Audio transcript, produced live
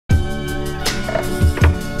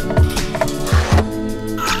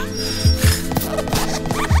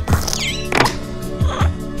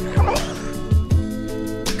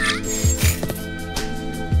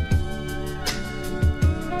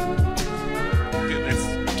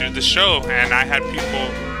the show, and I had people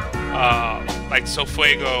like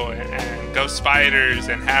Sofuego and Ghost Spiders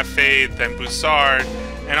and Have Faith and Broussard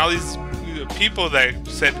and all these people that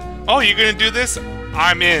said, "Oh, you're gonna do this?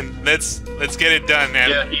 I'm in. Let's get it done."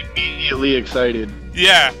 And yeah, immediately excited.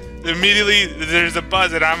 yeah, immediately there's a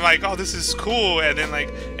buzz, and I'm like, "Oh, this is cool." And then like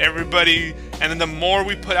everybody, and then the more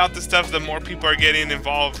we put out the stuff, the more people are getting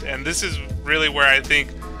involved, and this is really where I think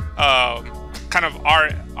kind of our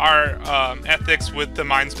ethics with the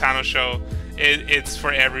Minds Panel show. It's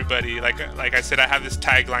for everybody. Like I said, I have this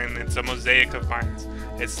tagline. It's a mosaic of minds.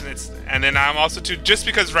 It's and then I'm also too, just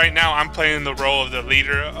because right now I'm playing the role of the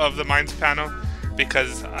leader of the Minds Panel,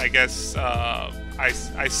 because I guess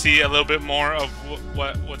I see a little bit more of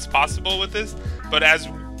what's possible with this. But as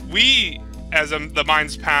the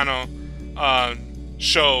Minds Panel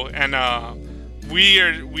show, and we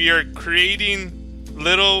are creating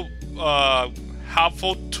little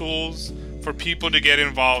helpful tools for people to get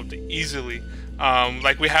involved easily.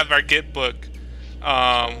 Like we have our Git book.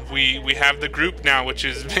 We have the group now, which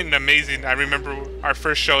has been amazing. I remember our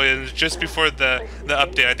first show, it was just before the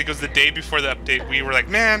update. I think it was the day before the update. We were like,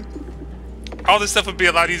 man, all this stuff would be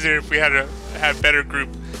a lot easier if we had a better group.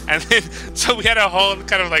 And then so we had a whole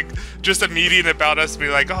kind of like just a meeting about us, be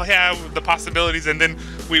like, oh yeah, the possibilities. And then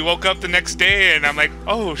we woke up the next day, and I'm like,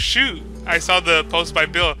 oh shoot, I saw the post by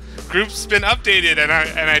Bill. Group's been updated, and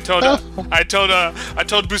I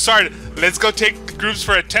told Broussard, let's go take groups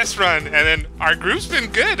for a test run. And then our group's been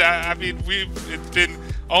good. I mean, it's been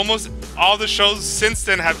almost all the shows since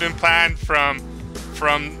then have been planned from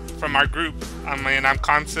our group. I mean, I'm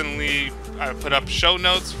constantly, I put up show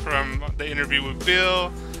notes from the interview with Bill,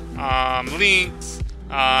 links.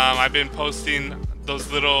 I've been posting those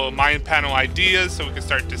little Mind Panel ideas so we can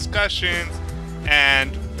start discussions.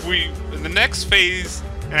 And in the next phase,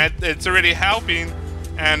 and it's already helping,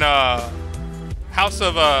 and House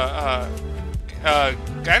of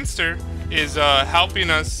Gangster is helping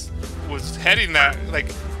us, was heading that. Like,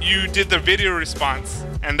 you did the video response,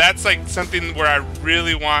 and that's like something where I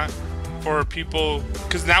really want for people,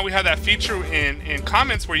 because now we have that feature in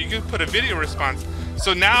comments where you can put a video response.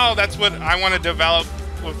 So now that's what I want to develop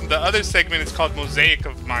with the other segment. It's called Mosaic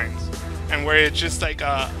of Minds, and where it's just like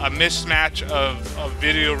a mismatch of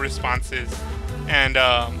video responses. And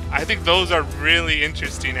I think those are really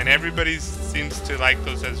interesting, and everybody seems to like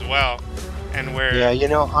those as well. And where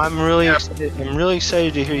I'm really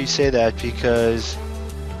excited to hear you say that, because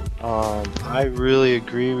I really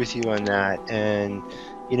agree with you on that. And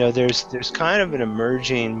there's kind of an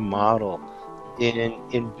emerging model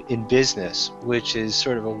in business, which is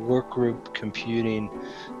sort of a work group computing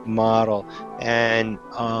model, and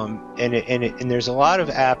there's a lot of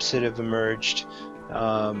apps that have emerged.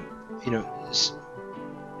 On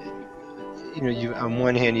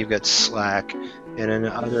one hand you've got Slack, and on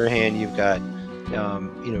the other hand you've got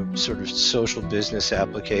sort of social business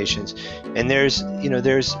applications. And there's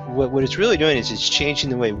what it's really doing is it's changing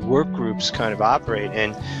the way work groups kind of operate.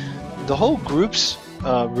 And the whole groups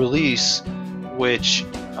release, which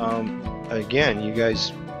again, you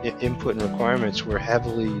guys input and requirements were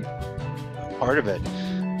heavily part of it.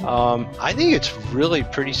 I think it's really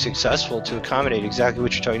pretty successful to accommodate exactly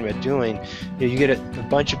what you're talking about doing. You get a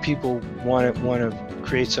bunch of people want to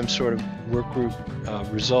create some sort of work group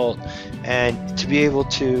result, and to be able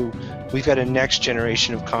to, we've got a next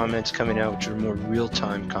generation of comments coming out, which are more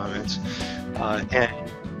real-time comments,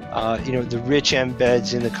 the rich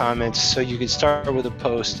embeds in the comments, so you can start with a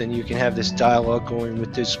post and you can have this dialogue going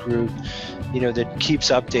with this group, that keeps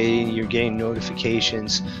updating. You're getting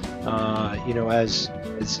notifications, as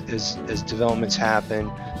developments happen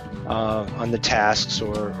on the tasks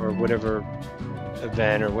or whatever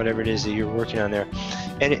event or whatever it is that you're working on there.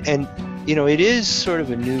 And it is sort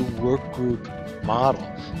of a new work group model,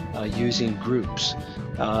 using groups,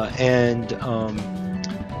 that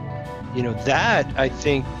I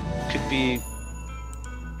think could be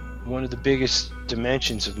one of the biggest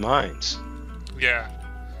dimensions of Minds. Yeah,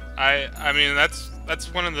 I mean that's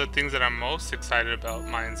one of the things that I'm most excited about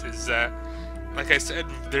Minds, is that, like I said,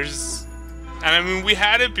 we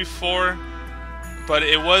had it before, but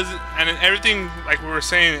it was, and everything, like we were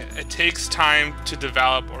saying, it takes time to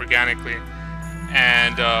develop organically,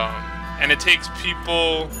 and it takes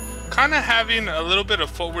people kind of having a little bit of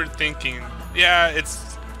forward thinking. Yeah,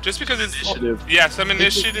 it's just because it's initiative. Yeah, some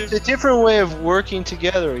initiative. It's a different way of working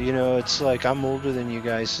together. It's like, I'm older than you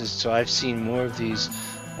guys, so I've seen more of these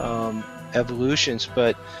evolutions.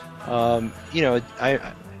 But there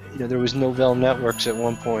was Novell networks at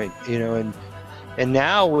one point, and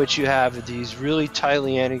now what you have are these really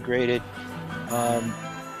tightly integrated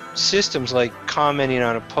systems like commenting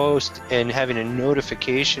on a post and having a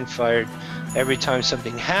notification fired every time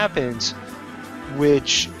something happens,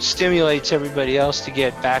 which stimulates everybody else to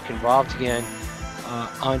get back involved again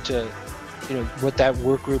onto what that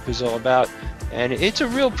work group is all about. And it's a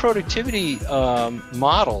real productivity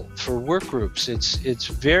model for work groups. It's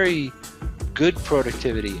very good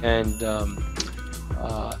productivity, and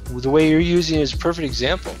the way you're using it is a perfect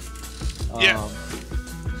example. Yeah.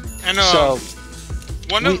 And so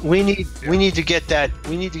we need to get that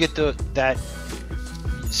that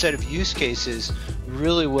set of use cases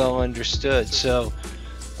really well understood. So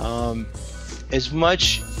as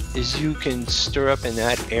much as you can stir up in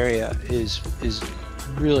that area is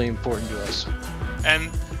really important to us.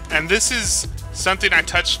 And this is something I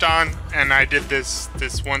touched on, and I did this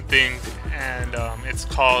one thing, and it's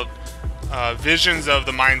called Visions of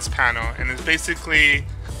the Minds panel, and it's basically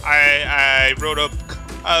I wrote up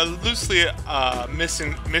loosely a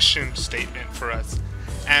mission statement for us,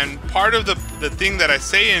 and part of the thing that I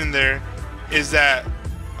say in there is that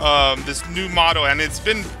this new model, and it's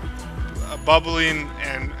been bubbling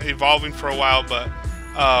and evolving for a while, but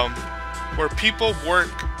where people work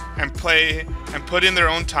and play and put in their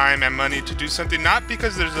own time and money to do something, not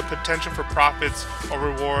because there's a potential for profits or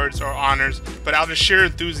rewards or honors, but out of sheer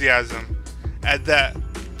enthusiasm, and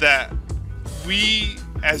that we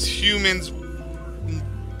as humans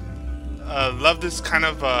love this kind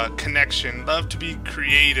of connection, love to be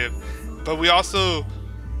creative, but we also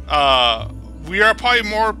we are probably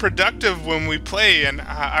more productive when we play. And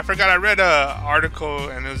I forgot, I read an article,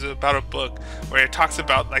 and it was about a book where it talks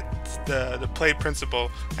about like the play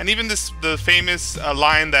principle, and even the famous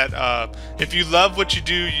line that if you love what you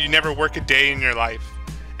do, you never work a day in your life.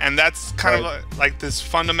 And that's kind of like this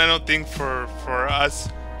fundamental thing for us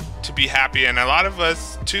to be happy. And a lot of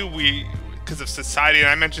us too, we, because of society, and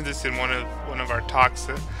I mentioned this in one of our talks,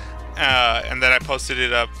 and then I posted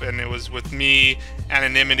it up, and it was with me,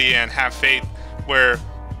 anonymity, and have faith, where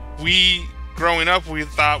we, growing up, we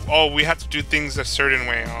thought, oh, we have to do things a certain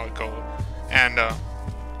way. I'll go and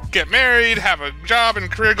get married, have a job and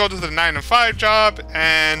career, go to the 9-to-5 job,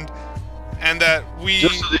 and that we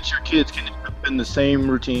just so that your kids can end up in the same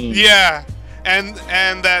routine. Yeah, and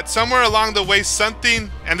that somewhere along the way something,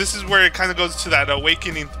 and this is where it kind of goes to that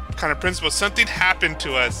awakening kind of principle, something happened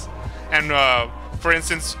to us. And for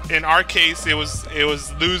instance, in our case, it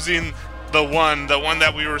was losing the one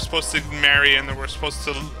that we were supposed to marry and that we're supposed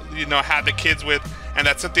to have the kids with, and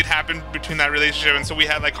that something happened between that relationship, and so we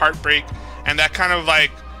had like heartbreak, and that kind of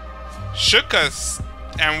like shook us,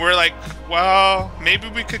 and we're like, well, maybe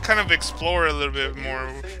we could kind of explore a little bit more,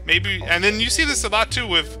 maybe. And then you see this a lot too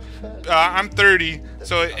with I'm 30,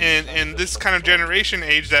 so in this kind of generation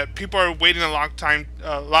age, that people are waiting a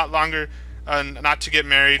lot longer not to get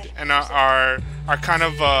married, and are kind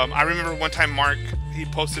of I remember one time Mark, he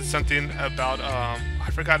posted something about I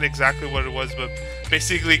forgot exactly what it was, but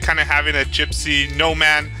basically kind of having a gypsy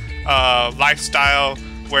nomad lifestyle,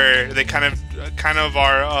 where they kind of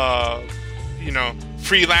are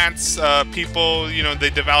freelance people. They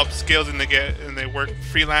develop skills and they work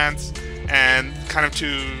freelance, and kind of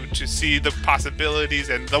to see the possibilities.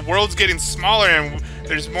 And the world's getting smaller, and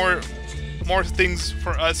there's more things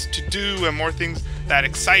for us to do, and more things that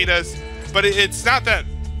excite us. But it's not that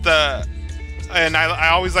and I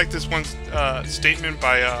always like this one statement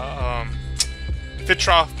by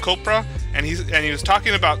Fitra Chopra, and he was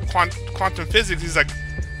talking about quantum physics. He's like,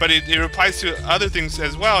 but it applies to other things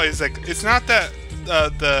as well. It's like, it's not that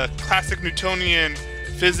the classic Newtonian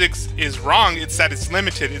physics is wrong, it's that it's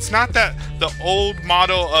limited. It's not that the old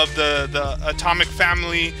model of the atomic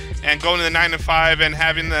family and going to the 9-to-5 and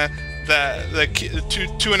having the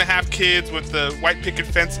 2.5 kids with the white picket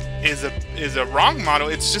fence is a wrong model.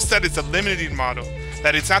 It's just that it's a limiting model,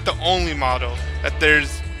 that it's not the only model, that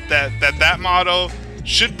there's that model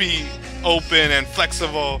should be open and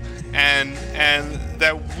flexible, and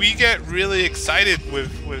that we get really excited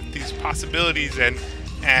with these possibilities.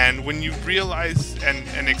 And when you realize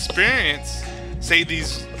and experience, say,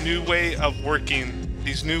 these new way of working,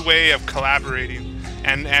 these new way of collaborating,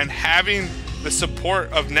 and having the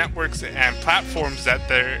support of networks and platforms that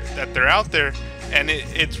they're out there, and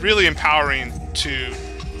it's really empowering to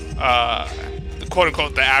quote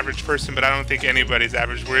unquote the average person. But I don't think anybody's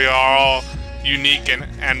average. We are all unique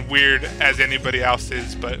and weird as anybody else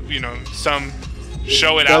is, but some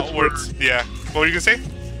show it outwards. Yeah. What were you gonna say?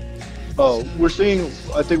 Oh,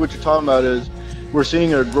 I think what you're talking about is we're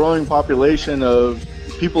seeing a growing population of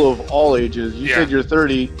people of all ages. You said you're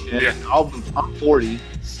 30, and I'm 40.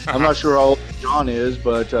 I'm not sure how old John is,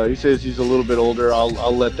 but he says he's a little bit older.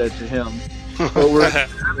 I'll let that to him. But we're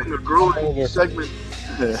having a growing segment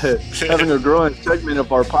having a growing segment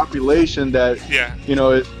of our population that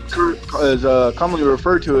is commonly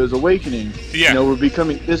referred to as awakening. We're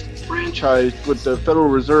becoming disenfranchised with the Federal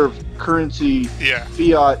Reserve currency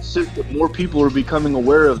fiat system. More people are becoming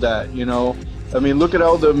aware of that. I mean, look at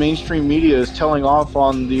how the mainstream media is telling off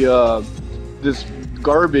on the this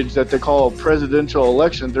garbage that they call a presidential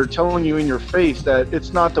election. They're telling you in your face that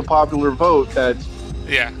it's not the popular vote that's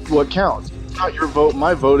what counts. It's not your vote,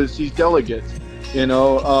 my vote. It's these delegates.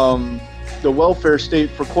 The welfare state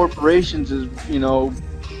for corporations is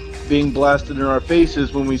being blasted in our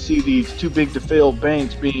faces when we see these too big to fail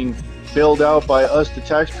banks being bailed out by us, the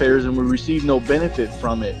taxpayers, and we receive no benefit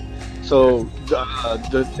from it. So,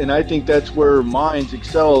 and I think that's where Minds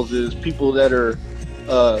excels, is people that are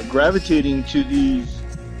gravitating to these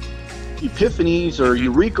epiphanies or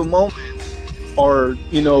eureka moments, are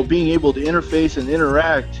being able to interface and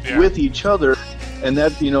interact with each other, and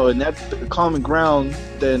that and that's the common ground,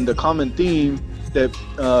 then the common theme that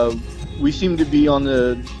we seem to be on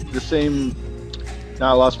the same. Now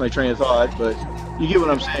I lost my train of thought, but you get what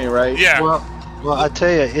I'm saying, right? Yeah. Well, I tell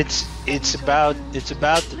you, it's about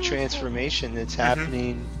the transformation that's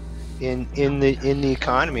happening in the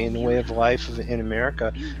economy, in the way of life in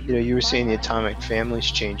America. You were saying the atomic family's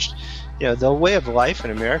changed. The way of life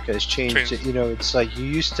in America has changed. It's like you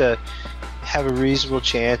used to have a reasonable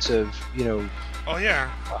chance of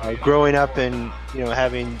growing up and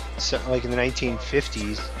having, like in the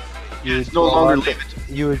 1950s, you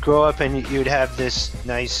would grow up and you would have this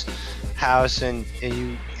nice house and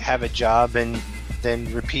you have a job and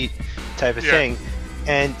then repeat type of thing,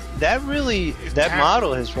 and that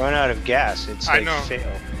model has run out of gas. It's like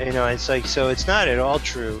failed. It's like, so it's not at all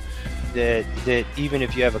true that even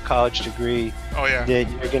if you have a college degree, that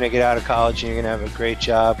you're going to get out of college and you're going to have a great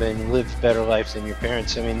job and live a better life than your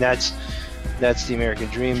parents. I mean, that's the American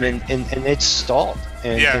dream, and it's stalled,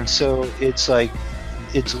 and so it's like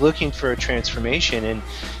it's looking for a transformation. And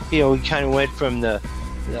we kind of went from the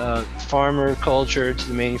farmer culture to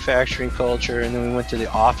the manufacturing culture, and then we went to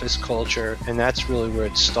the office culture, and that's really where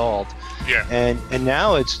it stalled. And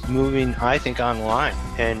now it's moving, I think, online,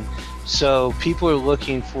 and so people are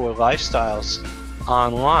looking for lifestyles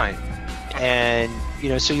online. And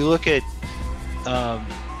so you look at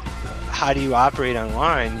how do you operate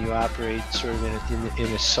online? You operate sort of in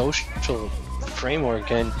a social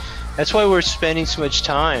framework, and that's why we're spending so much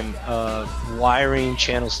time wiring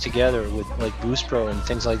channels together with like Boost Pro and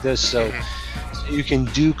things like this, so you can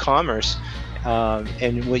do commerce.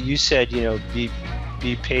 And what you said,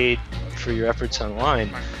 be paid for your efforts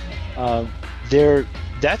online.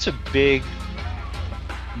 That's a big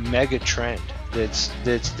mega trend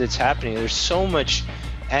that's happening. There's so much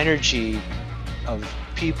energy of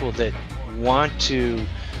people that want to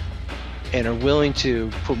and are willing to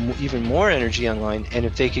put even more energy online, and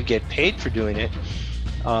if they could get paid for doing it,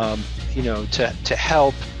 to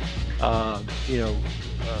help,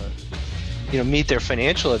 meet their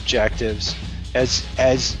financial objectives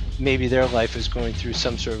as maybe their life is going through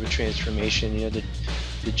some sort of a transformation.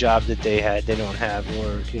 The job that they had, they don't have,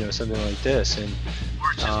 or something like this, and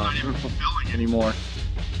or it's just not even fulfilling anymore.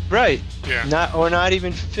 Right. Yeah. Not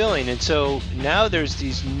even fulfilling. And so now there's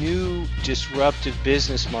these new disruptive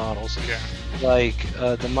business models, like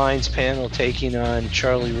the Minds panel taking on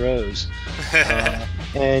Charlie Rose.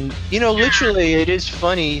 And literally, it is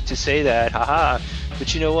funny to say that, haha.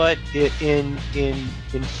 But you know what? In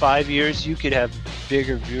 5 years, you could have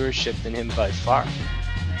bigger viewership than him by far.